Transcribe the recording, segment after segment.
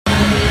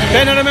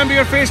Then I remember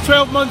your face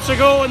 12 months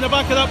ago in the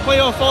back of that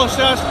playoff loss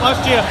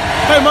last year.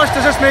 How much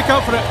does this make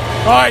up for it?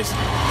 Oh, it's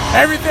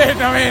everything.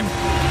 I mean,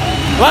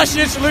 last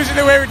year to lose it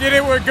the way we did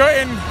it, we're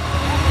gutting.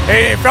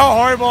 It felt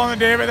horrible on the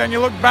day, but then you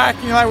look back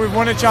and you're like, we've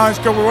won the Challenge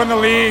Cup, we won the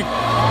league.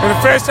 For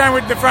the first time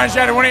with the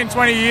franchise, I won it in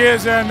 20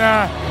 years, and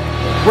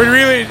we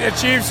really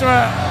achieved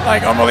something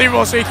like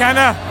unbelievable. So it kind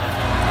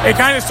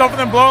of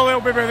softened the blow a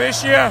little bit. But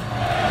this year,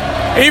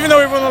 even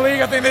though we've won the league,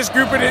 I think this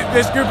group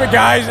of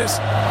guys,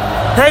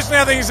 personally,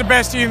 I think it's the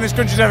best team this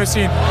country's ever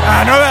seen.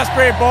 I know that's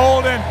pretty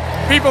bold, and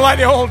people like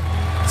the old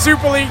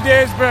Super League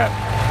days, but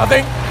I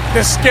think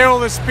the skill,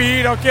 the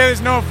speed, okay,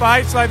 there's no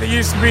fights like there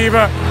used to be,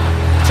 but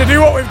to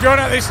do what we've done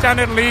at this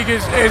standard league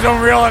is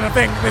unreal, and I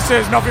think this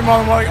is nothing more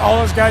than what all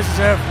those guys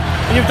deserve.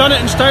 And you've done it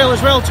in style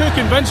as well too,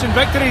 convincing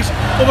victories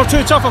over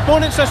two tough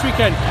opponents this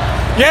weekend.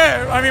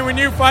 Yeah, I mean, we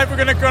knew Fife were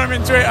going to come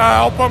into it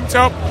all pumped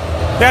up.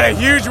 They had a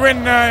huge win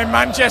in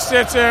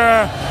Manchester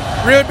to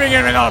really bring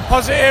it in on a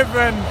positive,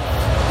 and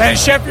then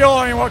Sheffield,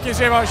 I mean, what can you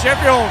say about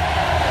Sheffield?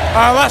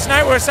 Last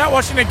night we were sat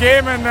watching the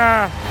game, and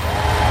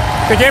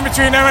the game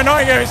between them and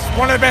Nottingham is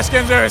one of the best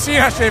games I've ever seen,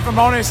 actually, if I'm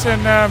honest,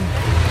 and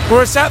we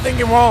were sat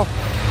thinking, well,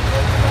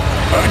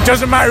 it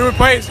doesn't matter who we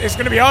play, it's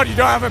going to be hard. You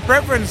don't have a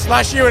preference.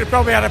 Last year we'd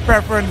probably had a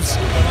preference,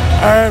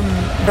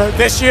 but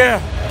this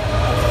year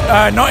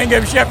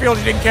Nottingham, Sheffield,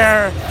 you didn't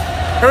care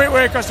who it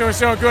were because they were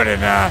so good,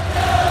 and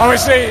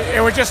obviously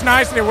it was just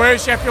nice that it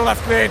was Sheffield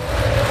after they'd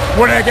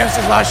won it against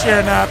us last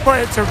year and put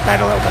it to bed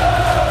a little bit.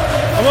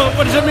 And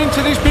what does it mean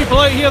to these people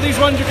out here, these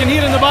ones you can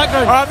hear in the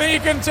background? I think you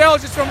can tell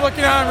just from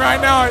looking at them right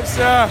now, it's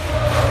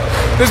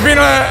there's been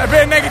a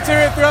bit of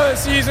negativity throughout the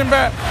season,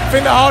 but I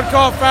think the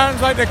hardcore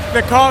fans, like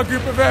the core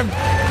group of them,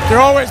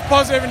 they're always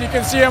positive, and you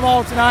can see them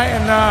all tonight,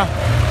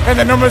 and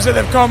the numbers that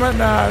they've come, and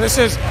this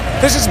is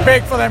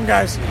big for them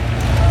guys.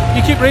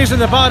 You keep raising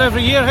the bar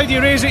every year. How do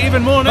you raise it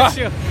even more next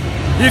year?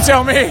 You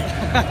tell me.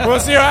 We'll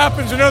see what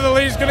happens. We know the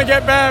league's going to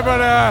get better, but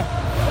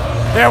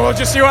yeah, we'll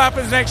just see what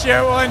happens next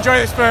year. We'll enjoy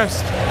this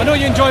first. I know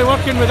you enjoy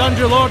working with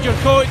Andrew Lord, your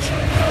coach.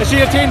 Has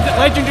he attained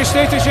legendary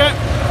status yet?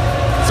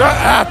 So,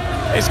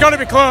 it's got to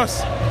be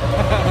close.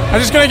 I'm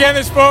just going to get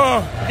this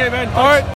photo. Okay, Ben. All right.